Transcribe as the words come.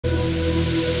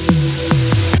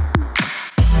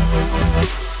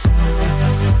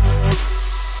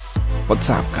What's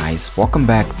up guys, welcome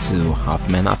back to Half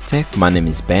Man Half Tech. My name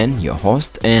is Ben, your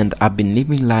host, and I've been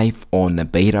living life on a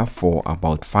beta for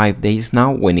about 5 days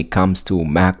now when it comes to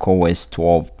macOS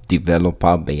 12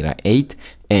 developer beta 8,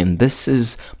 and this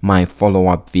is my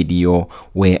follow-up video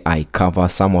where I cover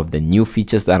some of the new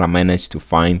features that I managed to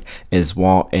find, as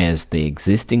well as the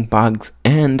existing bugs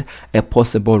and a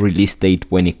possible release date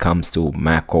when it comes to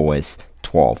macOS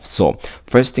 12. So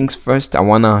first things first, I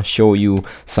want to show you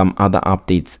some other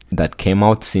updates that came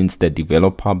out since the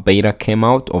developer beta came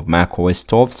out of macOS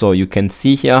 12. So you can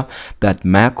see here that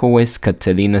macOS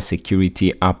Catalina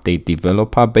Security Update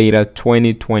Developer Beta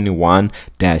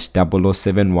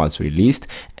 2021-007 was released,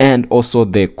 and also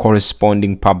the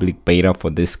corresponding public beta for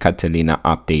this Catalina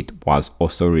update was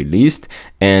also released.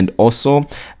 And also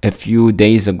a few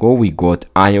days ago we got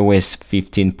iOS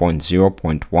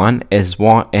 15.0.1 as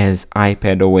well as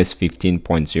iPadOS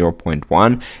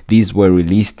 15.0.1. These were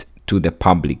released to the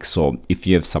public, so if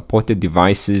you have supported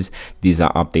devices, these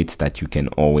are updates that you can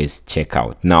always check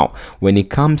out. Now when it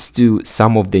comes to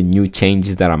some of the new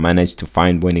changes that I managed to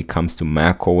find when it comes to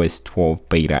macOS 12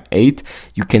 beta 8,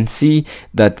 you can see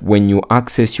that when you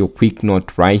access your quick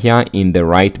note right here in the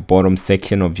right bottom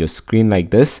section of your screen like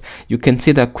this, you can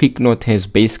see that quick note has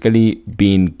basically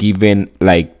been given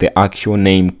like the actual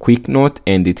name quick note,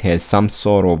 and it has some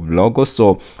sort of logo.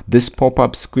 So this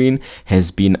pop-up screen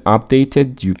has been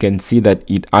updated. You can see that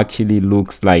it actually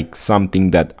looks like something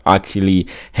that actually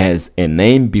has a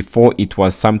name. Before it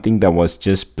was something that was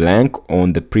just blank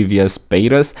on the previous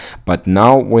betas, but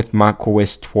now with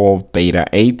macOS 12 beta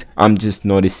 8, I'm just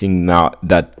noticing now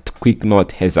that quick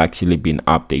note has actually been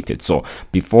updated. So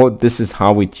before, this is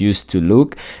how it used to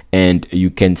look, and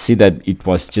you can see that it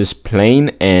was just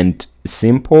plain and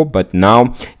simple, but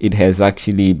now it has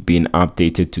actually been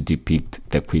updated to depict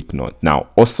the quick note. Now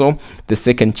also, the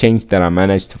second change that I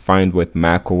managed to find with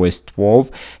macOS 12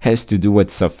 has to do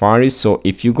with Safari. So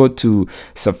if you go to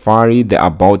Safari, the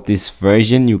about this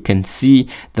version, you can see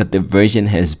that the version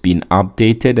has been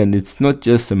updated, and it's not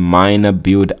just a minor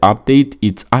build update,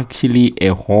 it's actually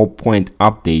a whole point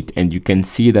update. And you can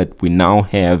see that we now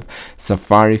have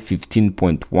Safari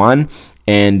 15.1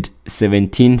 and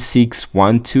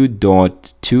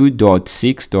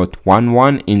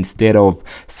 17.612.2.6.11 instead of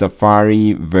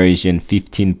Safari version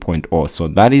 15.0. So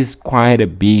that is quite a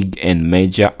big and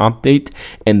major update,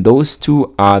 and those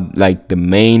two are like the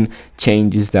main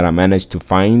changes that I managed to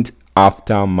find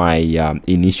after my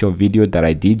initial video that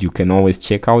I did. You can always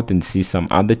check out and see some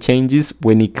other changes.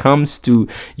 When it comes to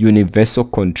universal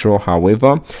control,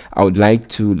 however, I would like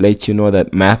to let you know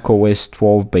that macOS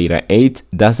 12 beta 8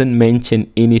 doesn't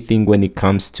mention anything when it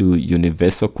comes to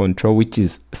universal control, which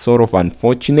is sort of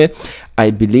unfortunate.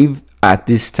 I believe at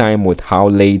this time, with how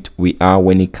late we are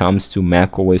when it comes to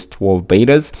macOS 12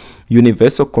 betas,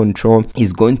 universal control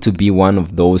is going to be one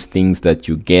of those things that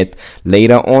you get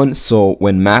later on. So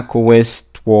when macOS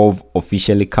 12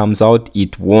 officially comes out,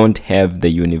 it won't have the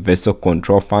universal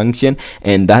control function,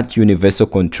 and that universal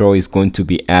control is going to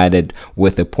be added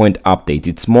with a point update.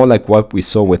 It's more like what we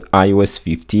saw with iOS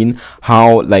 15,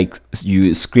 how like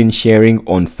you screen sharing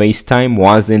on FaceTime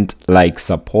wasn't like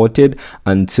supported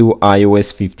until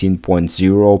iOS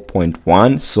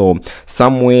 15.0.1. so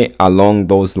somewhere along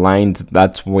those lines,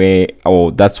 that's where,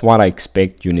 or that's what I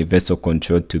expect universal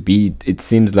control to be. It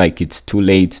seems like it's too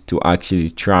late to actually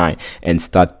try and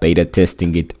start beta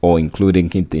testing it or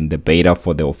including it in the beta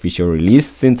for the official release,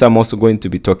 since I'm also going to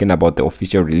be talking about the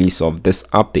official release of this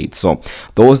update. So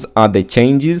those are the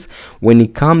changes when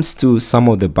it comes to some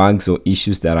of the bugs or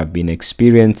issues that I've been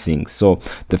experiencing. So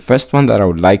the first one that I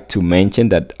would like to mention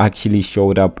that actually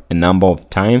showed up a number of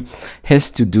times has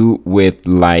to do with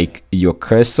like your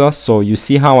cursor. So you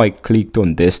see how I clicked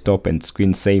on desktop and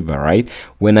screensaver, right?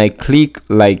 When I click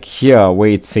like here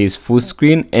where it says full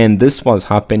screen, and this was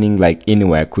happening like anywhere,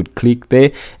 I could click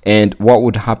there, and what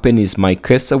would happen is my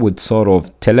cursor would sort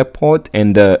of teleport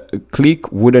and the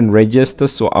click wouldn't register.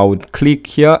 So I would click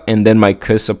here and then my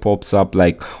cursor pops up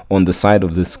like on the side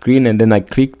of the screen, and then I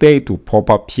click there to pop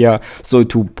up here. So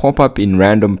it will pop up in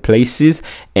random places,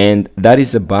 and that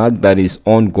is a bug that is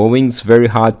ongoing. It's very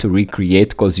hard to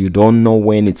recreate because you don't know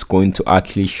when it's going to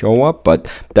actually show up, but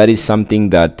that is something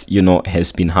that, you know,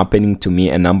 has been happening to me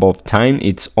a number of times.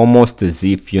 It's almost as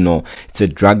if, you know, it's a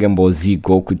Dragon Ball Z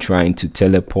Goku trying to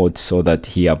teleport so that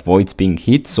he avoids being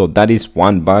hit. So that is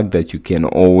one bug that you can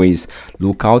always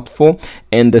look out for.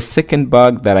 And the second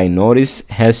bug that I noticed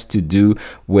has to do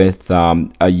with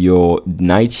your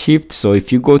night shift. So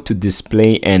if you go to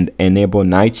display and enable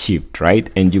night shift, right,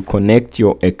 and you connect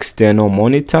your external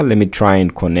monitor, let me try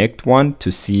and connect one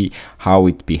to see how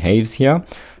it behaves here.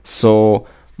 So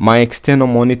my external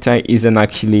monitor isn't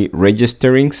actually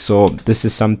registering, so this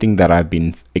is something that I've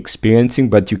been experiencing.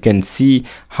 But you can see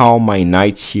how my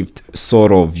night shift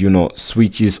sort of, you know,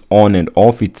 switches on and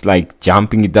off. It's like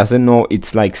jumping, it doesn't know,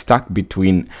 it's like stuck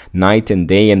between night and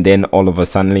day, and then all of a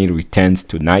sudden it returns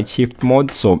to night shift mode,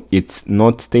 so it's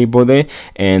not stable there.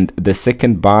 And the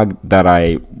second bug that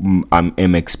I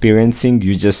am experiencing,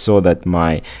 you just saw that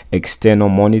my external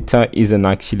monitor isn't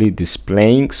actually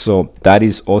displaying, so that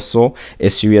is also a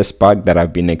serious bug that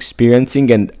I've been experiencing.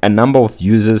 And a number of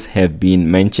users have been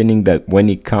mentioning that when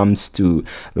it comes to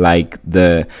like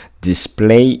the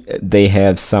display, they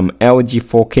have some LG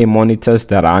 4K monitors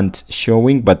that aren't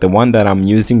showing, but the one that I'm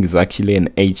using is actually an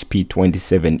HP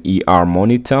 27ER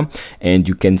monitor, and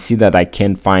you can see that I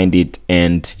can't find it,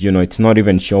 and you know, it's not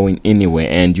even showing anywhere.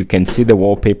 And you can see the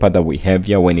wallpaper that we have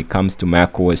here when it comes to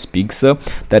macOS Big Sur,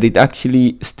 that it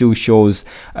actually still shows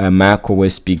a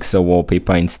macOS Big Sur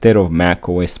wallpaper instead of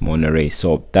macOS Monterey,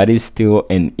 so that is still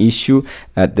an issue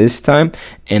at this time.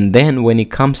 And then when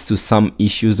it comes to some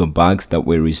issues or bugs that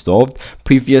were resolved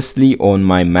previously on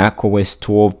my macOS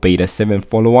 12 beta 7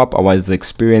 follow-up, I was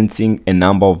experiencing a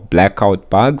number of blackout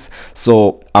bugs.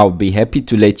 So I'll be happy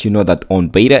to let you know that on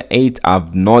beta 8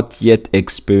 I've not yet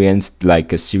experienced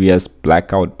like a serious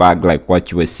blackout bug like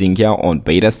what you were seeing here on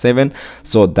beta 7,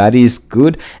 so that is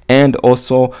good. And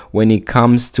also when it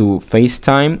comes to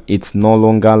FaceTime, it's no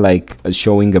longer like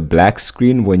showing a black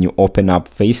screen when you open up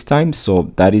FaceTime,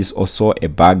 so that is also a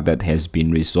bug that has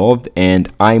been resolved. And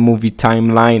iMovie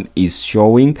timeline is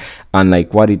showing,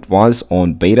 unlike what it was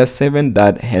on beta 7,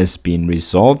 that has been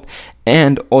resolved.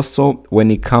 And also when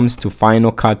it comes to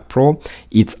Final Cut Pro,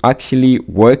 it's actually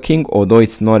working, although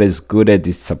it's not as good as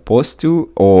it's supposed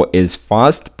to or as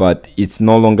fast, but it's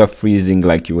no longer freezing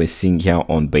like you were seeing here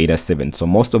on beta 7. So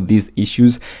most of these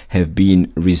issues have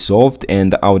been resolved,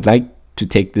 and I would like to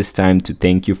take this time to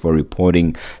thank you for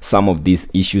reporting some of these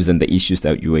issues and the issues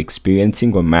that you're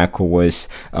experiencing on macOS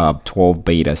 12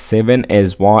 beta 7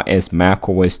 as well as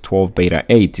macOS 12 beta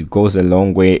 8. It goes a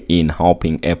long way in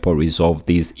helping Apple resolve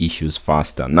these issues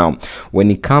faster. Now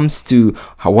when it comes to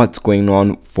what's going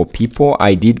on for people,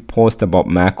 I did post about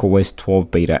macOS 12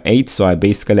 beta 8, so I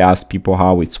basically asked people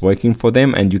how it's working for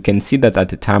them, and you can see that at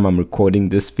the time I'm recording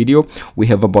this video we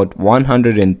have about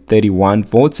 131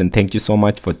 votes, and thank you so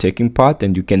much for taking part.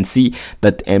 And you can see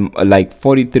that like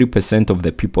 43% of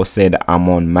the people said I'm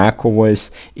on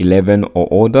macOS 11 or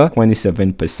older,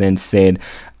 27% said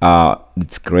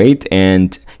it's great,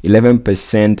 and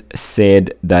 11%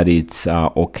 said that it's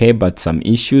okay but some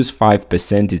issues,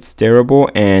 5% it's terrible,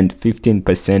 and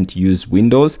 15% use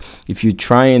Windows. If you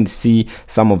try and see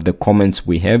some of the comments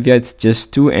we have here, it's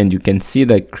just 2, and you can see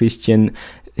that Christian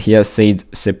here said,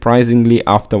 surprisingly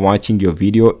after watching your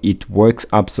video it works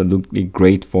absolutely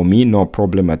great for me, no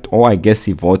problem at all. I guess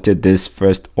he voted this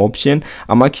first option.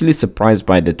 I'm actually surprised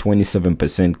by the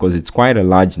 27% because it's quite a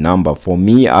large number. For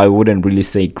me, I wouldn't really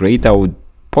say great, I would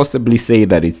possibly say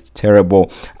that it's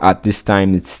terrible at this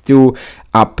time. It's still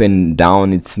up and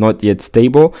down, it's not yet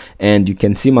stable. And you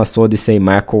can see Masodi say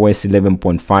macOS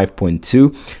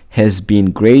 11.5.2 has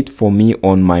been great for me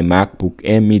on my MacBook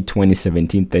Air mid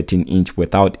 2017 13-inch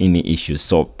without any issues.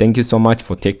 So thank you so much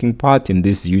for taking part in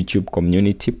this YouTube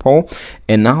community poll.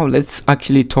 And now let's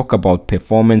actually talk about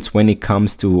performance when it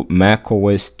comes to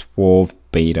macOS 12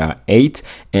 beta 8,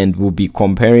 and we'll be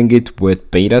comparing it with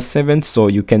beta 7. So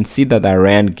you can see that I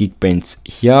ran Geekbench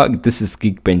here. This is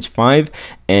Geekbench 5,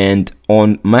 and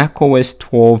on macOS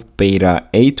 12 beta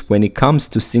 8, when it comes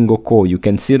to single core, you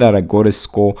can see that I got a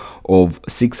score of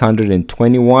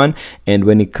 621, and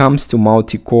when it comes to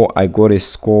multi-core, I got a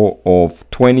score of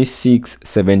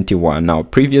 2671. Now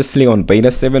previously on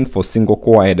beta 7 for single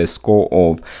core I had a score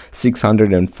of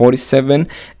 647,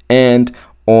 and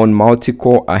on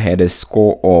multi-core I had a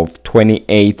score of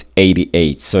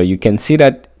 2888. So you can see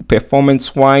that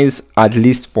performance wise, at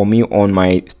least for me on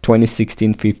my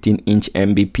 2016 15-inch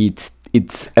MVP,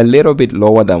 it's a little bit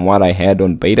lower than what I had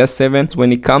on beta 7.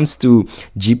 When it comes to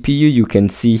GPU, you can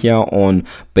see here on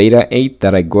beta 8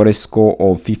 that I got a score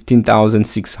of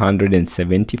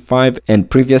 15,675, and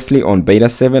previously on beta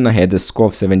 7 I had a score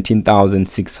of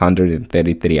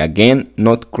 17,633. Again,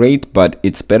 not great, but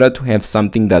it's better to have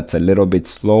something that's a little bit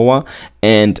slower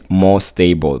and more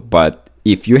stable. But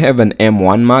if you have an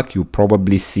M1 Mac, you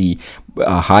probably see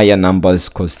higher numbers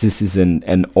because this is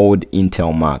an old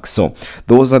Intel Mac. So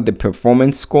those are the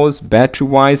performance scores. Battery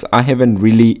wise, I haven't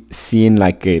really seen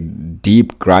like a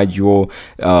deep gradual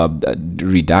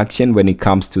reduction when it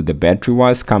comes to the battery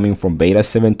wise coming from beta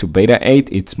 7 to beta 8.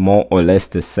 It's more or less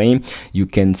the same. You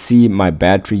can see my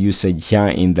battery usage here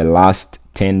in the last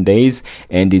 10 days,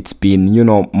 and it's been, you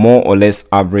know, more or less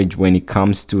average when it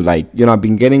comes to, like, you know, I've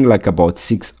been getting like about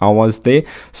 6 hours there.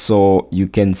 So you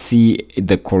can see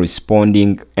the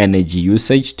corresponding energy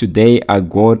usage. Today I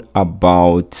got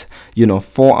about, you know,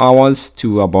 4 hours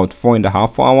to about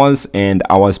 4.5 hours, and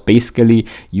I was basically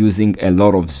using a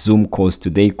lot of Zoom calls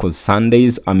today because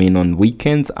Sundays, I mean on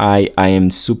weekends, I am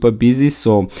super busy.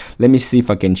 So let me see if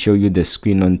I can show you the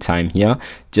screen on time here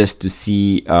just to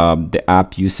see the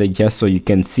app usage here. So you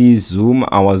can see Zoom.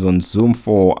 I was on Zoom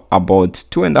for about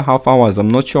 2.5 hours. I'm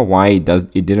not sure why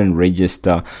it didn't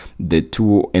register the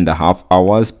 2.5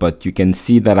 hours, but you can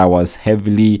see that I was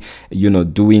heavily, you know,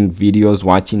 doing videos,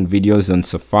 watching videos on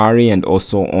Safari, and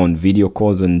also on video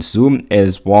calls on Zoom,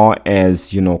 as well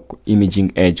as, you know,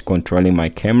 Imaging Edge controlling my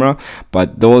camera.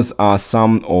 But those are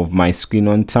some of my screen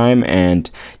on time, and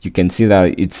you can see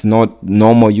that it's not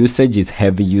normal usage, it's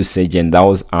heavy usage, and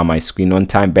those are my screen on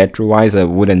time. Battery wise, I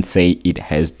wouldn't say it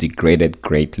has degraded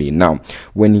greatly. Now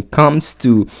when it comes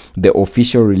to the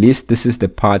official release, this is the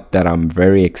part that I'm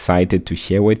very excited to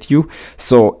share with you.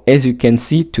 So as you can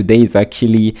see, today is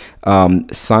actually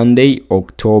Sunday,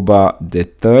 October the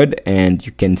 3rd, and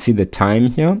you can see the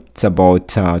time here. It's about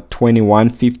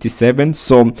 21:57.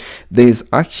 So there's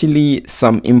actually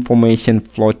some information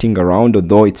floating around,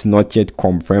 although it's not yet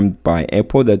confirmed by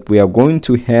Apple, that we are going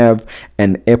to have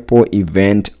an Apple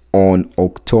event on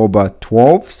October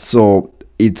 12th. So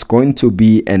it's going to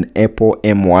be an Apple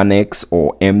M1X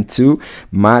or M2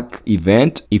 Mac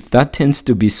event. If that tends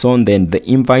to be so, then the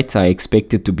invites are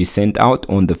expected to be sent out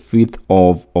on the 5th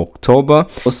of October.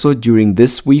 Also during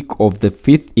this week of the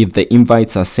 5th, if the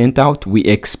invites are sent out, we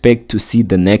expect to see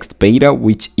the next beta,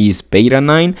 which is Beta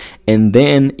 9. And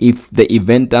then if the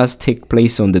event does take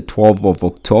place on the 12th of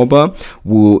October,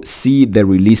 we'll see the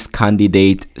release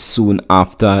candidate soon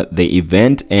after the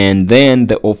event, and then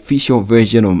the official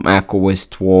version of macOS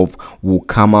 12 will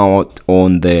come out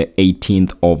on the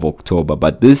 18th of October.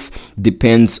 But this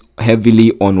depends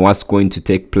heavily on what's going to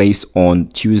take place on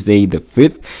Tuesday the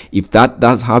 5th. If that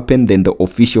does happen, then the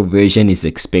official version is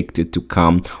expected to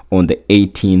come on the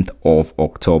 18th of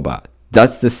October.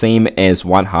 That's the same as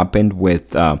what happened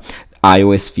with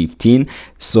iOS 15.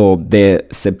 So the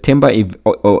September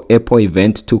Apple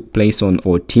event took place on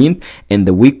 14th, and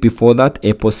the week before that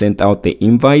Apple sent out the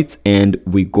invites, and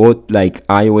we got like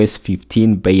iOS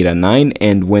 15 Beta 9.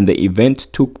 And when the event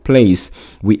took place,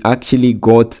 we actually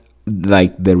got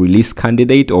like the release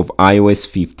candidate of iOS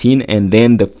 15, and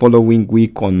then the following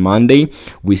week on Monday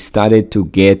we started to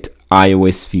get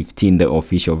iOS 15, the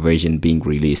official version, being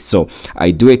released. So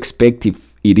I do expect, if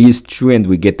it is true and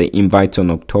we get the invites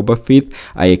on October 5th,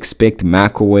 I expect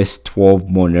macOS 12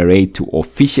 Monterey to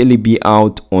officially be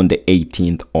out on the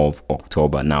 18th of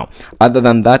October. Now, other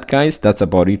than that, guys, that's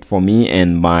about it for me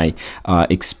and my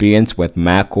experience with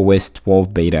macOS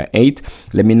 12 Beta 8.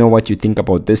 Let me know what you think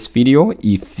about this video.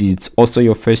 If it's also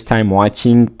your first time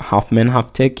watching Half Man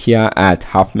Half Tech here at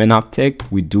Half Man Half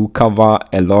Tech, we do cover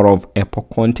a lot of Apple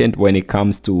content when it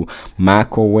comes to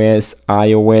macOS,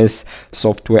 iOS,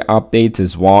 software updates,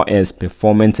 as well as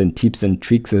performance and tips and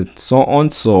tricks and so on.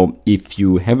 So if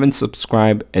you haven't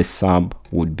subscribed, a sub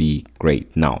would be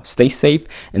great. Now stay safe,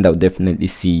 and I'll definitely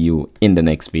see you in the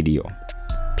next video.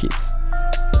 Peace.